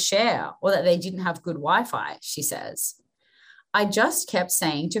had to share or that they didn't have good Wi-Fi, she says. I just kept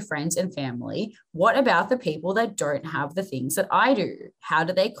saying to friends and family, what about the people that don't have the things that I do? How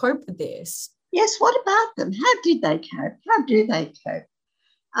do they cope with this? Yes, what about them? How did they cope? How do they cope?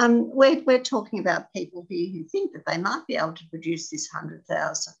 We're talking about people here who think that they might be able to produce this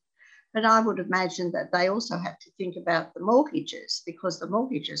 100,000, but I would imagine that they also have to think about the mortgages, because the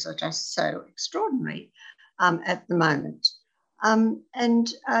mortgages are just so extraordinary at the moment.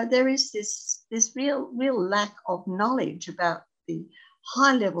 There is this real lack of knowledge about the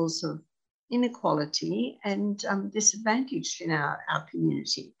high levels of inequality and disadvantage in our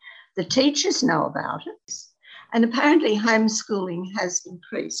community. The teachers know about it. And apparently homeschooling has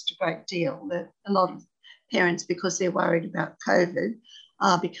increased a great deal. A lot of parents, because they're worried about COVID,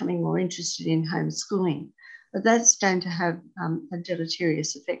 are becoming more interested in homeschooling. But that's going to have a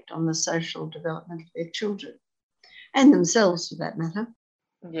deleterious effect on the social development of their children and themselves, for that matter.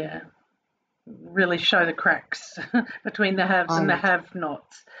 Yeah, really show the cracks between the haves and the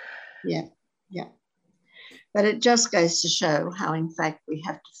have-nots. Yeah. But it just goes to show how, in fact, we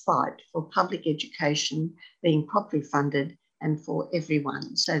have to fight for public education being properly funded and for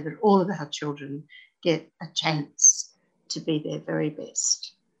everyone, so that all of our children get a chance to be their very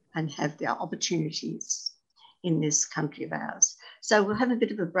best and have their opportunities in this country of ours. So we'll have a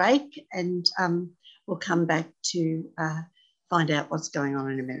bit of a break and we'll come back to find out what's going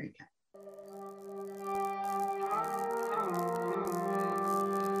on in America.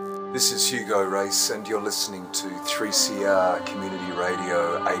 This is Hugo Race, and you're listening to 3CR Community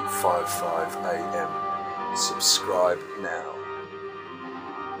Radio 855 AM. Subscribe now.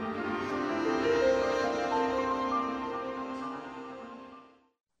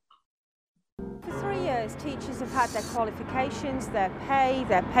 For 3 years, teachers have had their qualifications, their pay,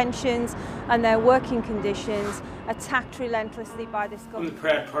 their pensions and their working conditions attacked relentlessly by this government. I'm the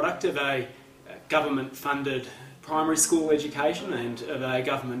proud product of a government-funded primary school education and of a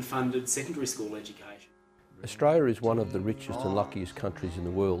government-funded secondary school education. Australia is one of the richest and luckiest countries in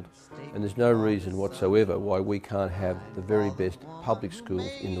the world, and there's no reason whatsoever why we can't have the very best public schools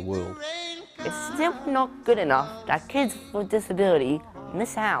in the world. It's simply not good enough that kids with disability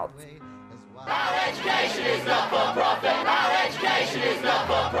miss out. Our education is not for profit. Our education is not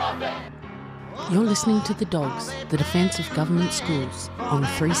for profit. You're listening to The Dogs, the defence of government schools on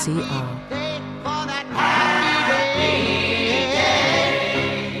 3CR.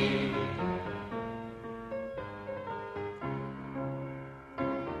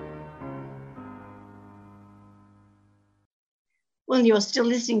 Well, you're still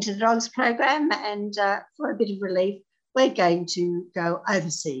listening to the Dogs program, and for a bit of relief, we're going to go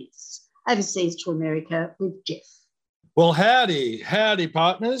overseas to America with Jeff. Well, howdy,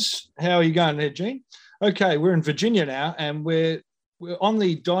 partners. How are you going there, Jean? Okay, we're in Virginia now, and we're on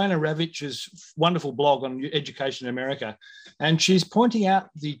the Diana Ravitch's wonderful blog on Education in America, and she's pointing out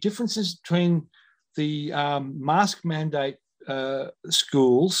the differences between the mask mandate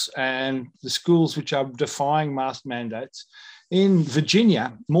schools and the schools which are defying mask mandates. In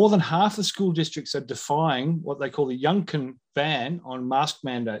Virginia, more than half the school districts are defying what they call the Youngkin ban on mask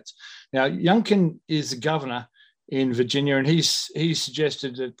mandates. Now, Youngkin is the governor in Virginia, and he's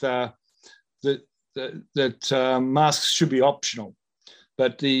suggested that masks should be optional,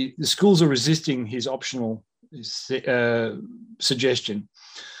 but the schools are resisting his optional suggestion.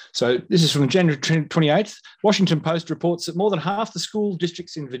 So this is from January 28th. Washington Post reports that more than half the school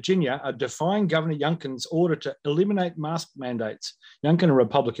districts in Virginia are defying Governor Youngkin's order to eliminate mask mandates. Youngkin, a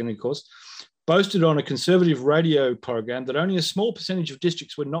Republican, of course, boasted on a conservative radio program that only a small percentage of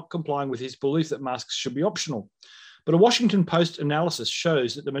districts were not complying with his belief that masks should be optional. But a Washington Post analysis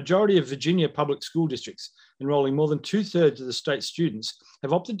shows that the majority of Virginia public school districts, enrolling more than 2/3 of the state's students,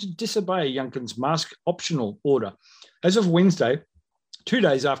 have opted to disobey Youngkin's mask optional order. As of Wednesday, 2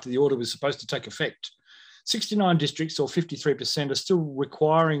 days after the order was supposed to take effect, 69 districts, or 53%, are still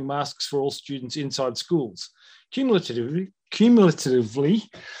requiring masks for all students inside schools. Cumulatively,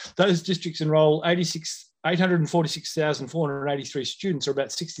 those districts enroll 846,483 students, or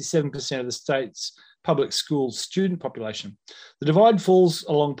about 67% of the state's public school student population. The divide falls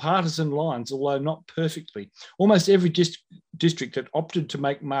along partisan lines, although not perfectly. Almost every district that opted to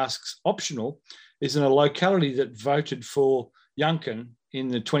make masks optional is in a locality that voted for Youngkin in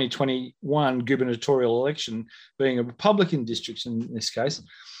the 2021 gubernatorial election, being a Republican district in this case.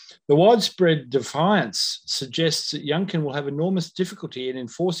 The widespread defiance suggests that Youngkin will have enormous difficulty in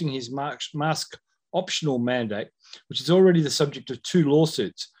enforcing his mask optional mandate, which is already the subject of 2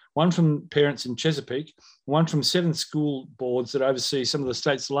 lawsuits, one from parents in Chesapeake, one from 7 school boards that oversee some of the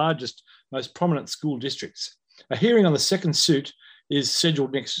state's largest, most prominent school districts. A hearing on the second suit is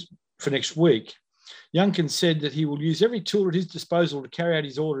scheduled for next week. Youngkin said that he will use every tool at his disposal to carry out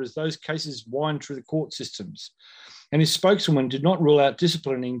his order as those cases wind through the court systems. And his spokeswoman did not rule out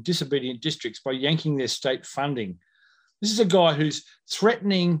disciplining disobedient districts by yanking their state funding. This is a guy who's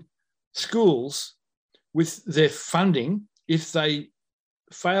threatening schools with their funding if they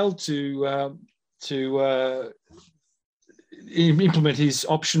fail to implement his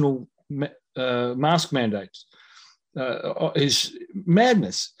optional mask mandates. Is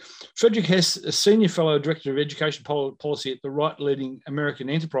madness. Frederick Hess, a senior fellow director of education policy at the right-leading American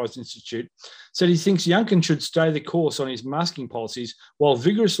Enterprise Institute, said he thinks Youngkin should stay the course on his masking policies while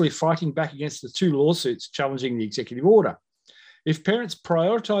vigorously fighting back against the 2 lawsuits challenging the executive order. If parents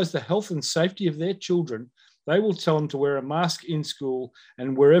prioritise the health and safety of their children, they will tell them to wear a mask in school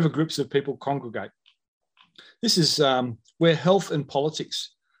and wherever groups of people congregate. This is where health and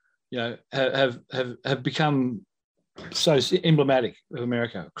politics, have become so emblematic of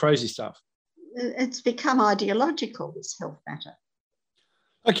America. Crazy stuff. It's become ideological, this health matter.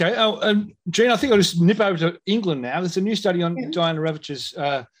 Okay. Jean, I think I'll just nip over to England now. There's a new study on Diana Ravitch's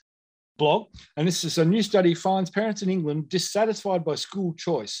blog, and this is a new study finds parents in England dissatisfied by school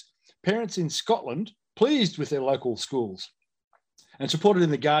choice. Parents in Scotland pleased with their local schools. And it's reported in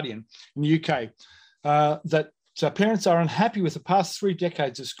The Guardian in the UK that parents are unhappy with the past 3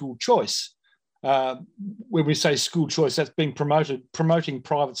 decades of school choice. When we say school choice, that's being promoting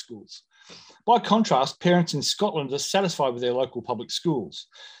private schools. By contrast, parents in Scotland are satisfied with their local public schools.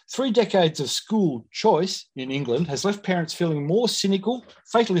 3 decades of school choice in England has left parents feeling more cynical,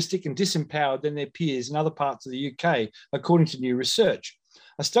 fatalistic and disempowered than their peers in other parts of the UK, according to new research.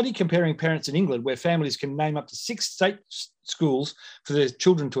 A study comparing parents in England, where families can name up to 6 state schools for their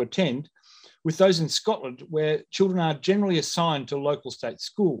children to attend, with those in Scotland, where children are generally assigned to local state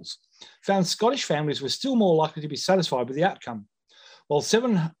schools, found Scottish families were still more likely to be satisfied with the outcome. While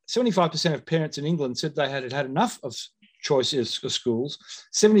 75% of parents in England said they had had enough of choices of schools,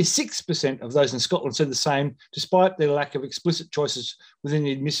 76% of those in Scotland said the same, despite their lack of explicit choices within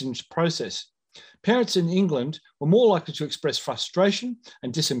the admissions process. Parents in England were more likely to express frustration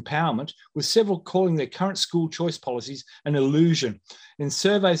and disempowerment, with several calling their current school choice policies an illusion in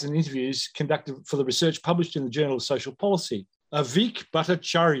surveys and interviews conducted for the research published in the Journal of Social Policy. Avik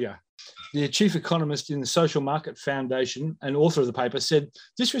Bhattacharya, the chief economist in the Social Market Foundation and author of the paper, said,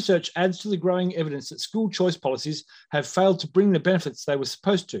 "This research adds to the growing evidence that school choice policies have failed to bring the benefits they were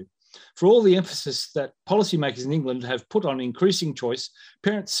supposed to. For all the emphasis that policymakers in England have put on increasing choice,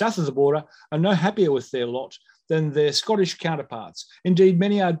 parents south of the border are no happier with their lot than their Scottish counterparts. Indeed,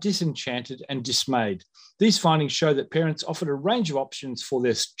 many are disenchanted and dismayed. These findings show that parents offered a range of options for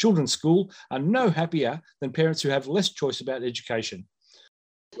their children's school are no happier than parents who have less choice about education."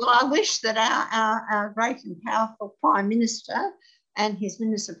 Well, I wish that our great and powerful Prime Minister and his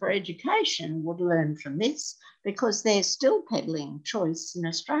Minister for Education would learn from this, because they're still peddling choice in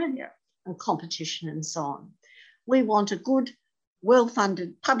Australia and competition and so on. We want a good,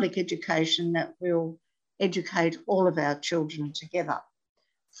 well-funded public education that will educate all of our children together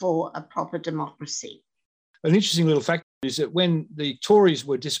for a proper democracy. An interesting little fact is that when the Tories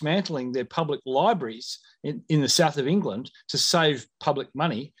were dismantling their public libraries in the south of England to save public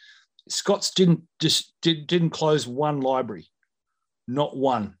money, Scots didn't close one library, not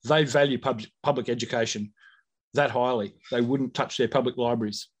one. They value public education that highly. They wouldn't touch their public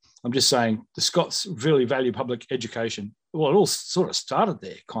libraries. I'm just saying the Scots really value public education. Well, it all sort of started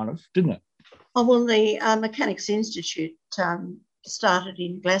there, kind of, didn't it? Oh, well, the Mechanics Institute started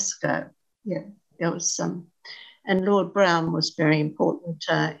in Glasgow. Yeah, there was and Lord Brown was very important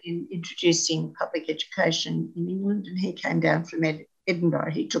in introducing public education in England, and he came down from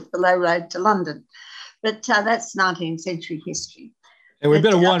Edinburgh. He took the low road to London. But that's 19th century history. And we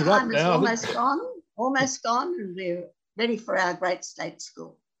better wind it up now. Almost gone, and we're ready for our great state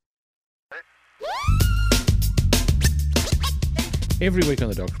school. Every week on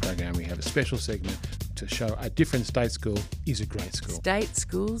the Dogs program, we have a special segment to show a different state school is a great school. State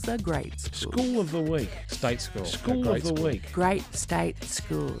schools are great schools. School of the week. State school. School of the week. Great state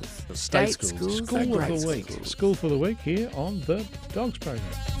schools. State schools. School of the week. Schools. School for the week here on the Dogs program.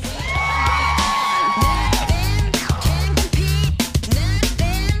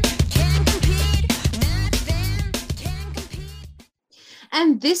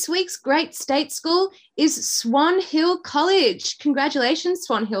 And this week's great state school is Swan Hill College. Congratulations,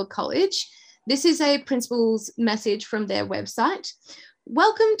 Swan Hill College. This is a principal's message from their website.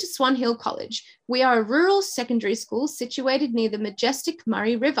 Welcome to Swan Hill College. We are a rural secondary school situated near the majestic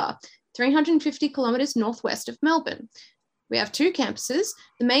Murray River, 350 kilometres northwest of Melbourne. We have two campuses,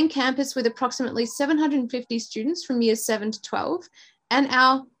 the main campus with approximately 750 students from years 7 to 12, and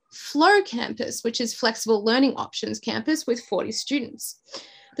our Flow campus, which is flexible learning options campus with 40 students.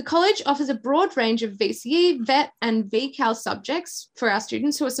 The college offers a broad range of VCE, VET and VCAL subjects for our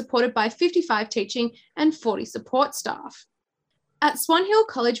students who are supported by 55 teaching and 40 support staff. At Swan Hill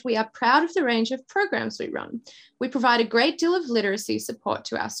College, we are proud of the range of programs we run. We provide a great deal of literacy support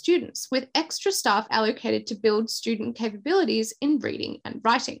to our students, with extra staff allocated to build student capabilities in reading and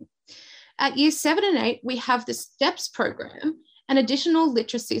writing. At years 7 and 8, we have the STEPS program, and additional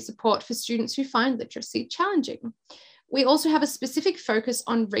literacy support for students who find literacy challenging. We also have a specific focus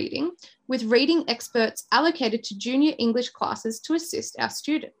on reading, with reading experts allocated to junior English classes to assist our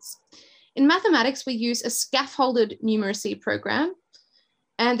students. In mathematics, we use a scaffolded numeracy program,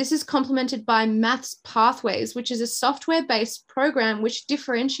 and this is complemented by Maths Pathways, which is a software-based program which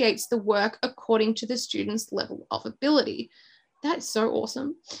differentiates the work according to the student's level of ability. That's so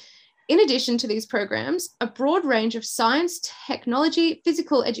awesome. In addition to these programs, a broad range of science, technology,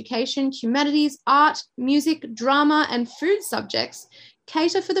 physical education, humanities, art, music, drama, and food subjects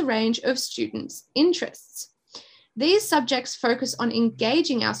cater for the range of students' interests. These subjects focus on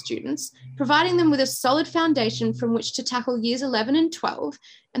engaging our students, providing them with a solid foundation from which to tackle years 11 and 12,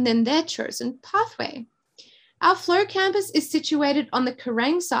 and then their chosen pathway. Our Flow campus is situated on the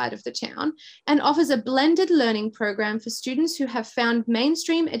Kerrang side of the town and offers a blended learning program for students who have found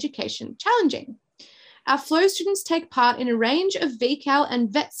mainstream education challenging. Our Flow students take part in a range of VCAL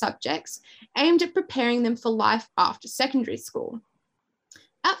and VET subjects aimed at preparing them for life after secondary school.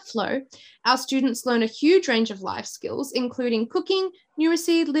 At Flow, our students learn a huge range of life skills, including cooking,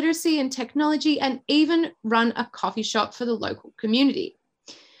 numeracy, literacy and technology, and even run a coffee shop for the local community.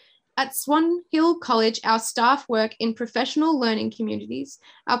 At Swan Hill College, our staff work in professional learning communities.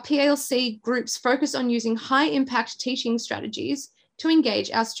 Our PLC groups focus on using high-impact teaching strategies to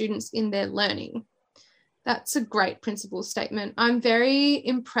engage our students in their learning. That's a great principal statement. I'm very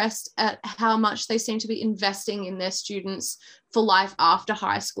impressed at how much they seem to be investing in their students for life after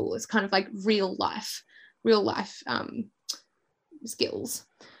high school. It's kind of like real life skills.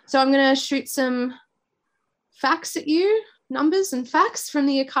 So I'm going to shoot some facts at you. Numbers and facts from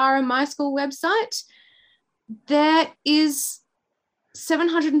the ACARA My School website. There is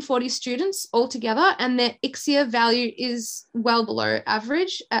 740 students altogether, and their ICSEA value is well below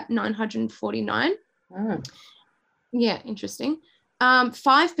average at 949. Yeah, interesting.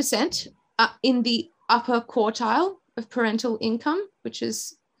 5% in the upper quartile of parental income, which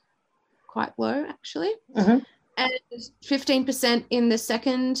is quite low actually. And 15% in the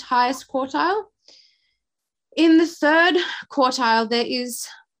second highest quartile. In the third quartile, there is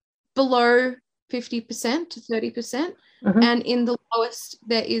below 50% to 30%. And in the lowest,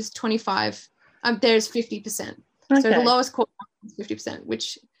 there is 25. There's 50%. So the lowest quartile is 50%,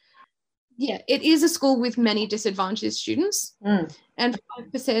 which, yeah, it is a school with many disadvantaged students. And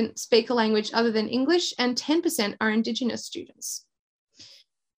 5% speak a language other than English, and 10% are Indigenous students.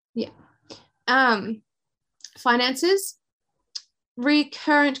 Yeah. Finances.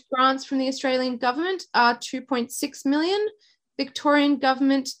 Recurrent grants from the Australian government are 2.6 million, Victorian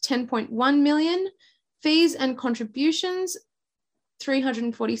government 10.1 million, fees and contributions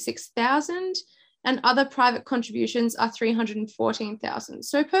 346,000, and other private contributions are 314,000.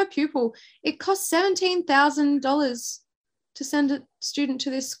 So per pupil, it costs $17,000 to send a student to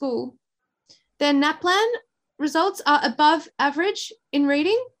this school. Their NAPLAN results are above average in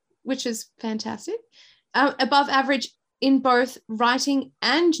reading, which is fantastic, above average in both writing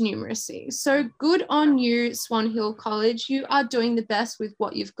and numeracy. So good on you, Swan Hill College. You are doing the best with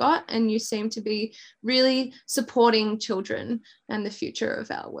what you've got, and you seem to be really supporting children and the future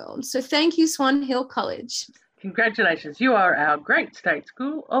of our world. So thank you, Swan Hill College. Congratulations. You are our Great State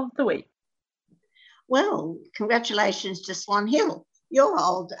School of the Week. Well, congratulations to Swan Hill. Your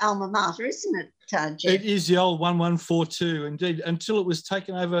old alma mater, isn't it, Jeff? It is the old 1142, indeed, until it was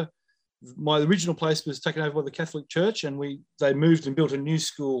taken over. My original place was taken over by the Catholic Church, and they moved and built a new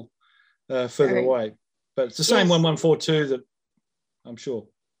school further away. But it's the same 1142 that I'm sure.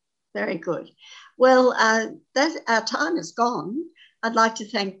 Very good. Well, our time is gone. I'd like to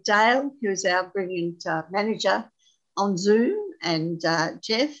thank Dale, who's our brilliant manager on Zoom, and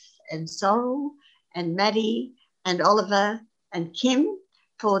Jeff and Sorrel and Maddie and Oliver and Kim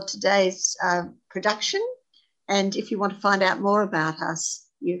for today's production. And if you want to find out more about us,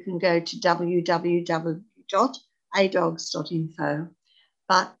 you can go to www.adogs.info.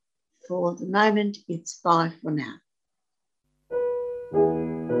 But for the moment, it's bye for now.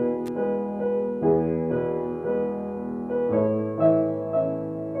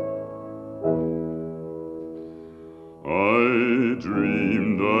 I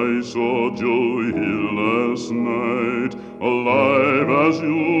dreamed I saw Joe Hill last night, alive as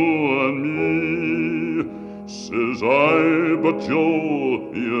you and me. Says I, but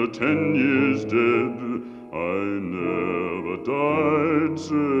Joe, you're 10 years dead. I never died,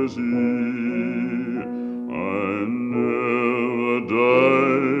 says he. I never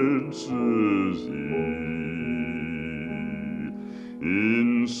died, says he.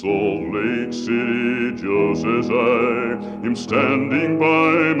 In Salt Lake City, Joe, says I, am standing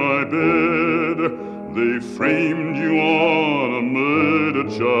by my bed. They framed you on a murder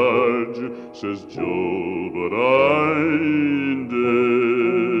charge, says Joe, but I ain't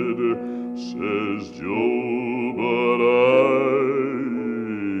dead. Says Joe, but I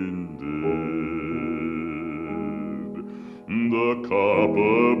ain't dead. The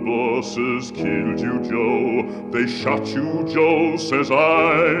copper bosses killed you, Joe. They shot you, Joe, says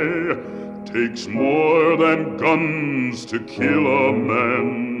I. Takes more than guns to kill a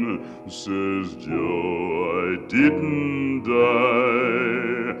man, says Joe, I didn't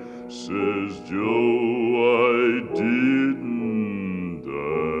die. Says Joe, I didn't die.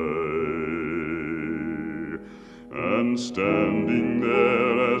 And standing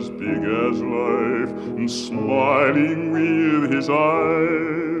there as big as life, and smiling with his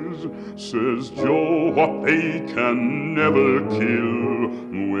eyes, says Joe, what they can never kill,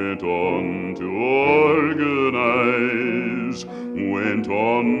 went on to organize, went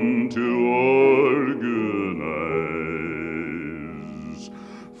on to organize.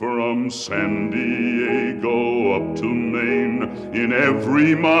 From San Diego up to Maine, in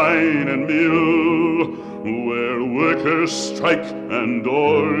every mine and mill, where workers strike and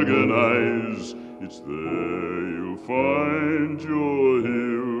organize, it's there you'll find your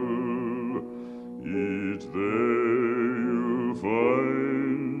hill. It's there you'll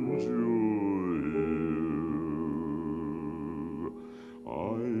find your hill. I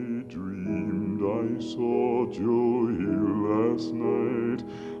dreamed I saw Joe Hill last night,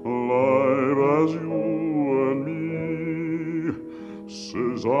 alive as you and me.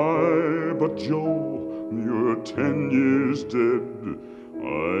 Says I, but Joe, you're 10 years dead.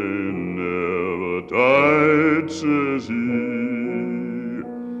 I